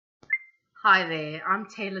Hi there, I'm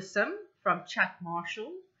Tayla from ChatMarshal,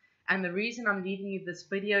 and the reason I'm leaving you this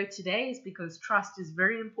video today is because trust is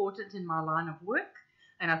very important in my line of work,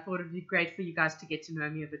 and I thought it would be great for you guys to get to know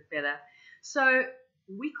me a bit better. So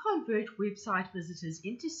we convert website visitors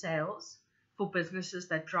into sales for businesses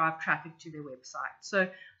that drive traffic to their website. So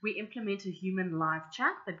we implement a human live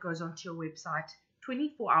chat that goes onto your website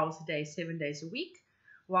 24 hours a day, 7 days a week.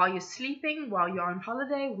 While you're sleeping, while you're on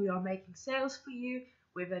holiday, we are making sales for you,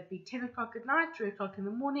 whether it be 10 o'clock at night, 3 o'clock in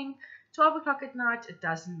the morning, 12 o'clock at night, it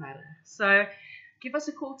doesn't matter. So give us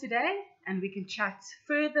a call today and we can chat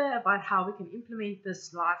further about how we can implement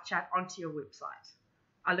this live chat onto your website.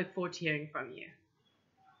 I look forward to hearing from you.